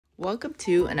Welcome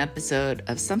to an episode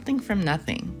of Something from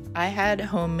Nothing. I had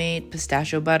homemade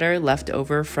pistachio butter left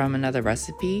over from another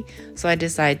recipe, so I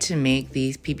decided to make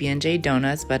these PB&J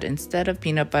donuts, but instead of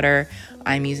peanut butter,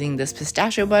 I'm using this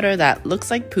pistachio butter that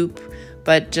looks like poop,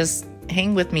 but just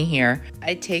hang with me here.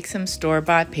 I take some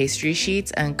store-bought pastry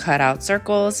sheets and cut out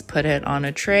circles, put it on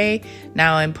a tray.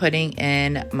 Now I'm putting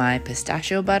in my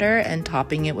pistachio butter and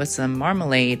topping it with some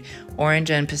marmalade.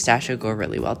 Orange and pistachio go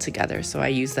really well together. So I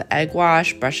use the egg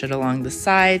wash, brush it along the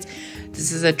sides.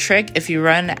 This is a trick. If you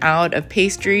run out of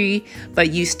pastry,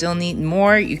 but you still need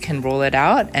more, you can roll it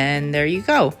out and there you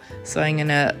go. So I'm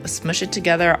gonna smush it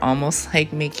together almost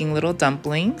like making little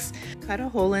dumplings. Cut a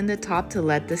hole in the top to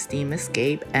let the steam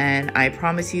escape, and I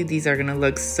promise you these are gonna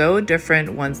look so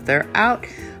different once they're out.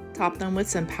 Top them with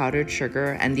some powdered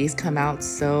sugar and these come out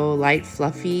so light,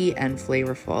 fluffy, and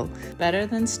flavorful. Better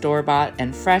than store-bought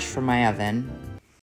and fresh from my oven.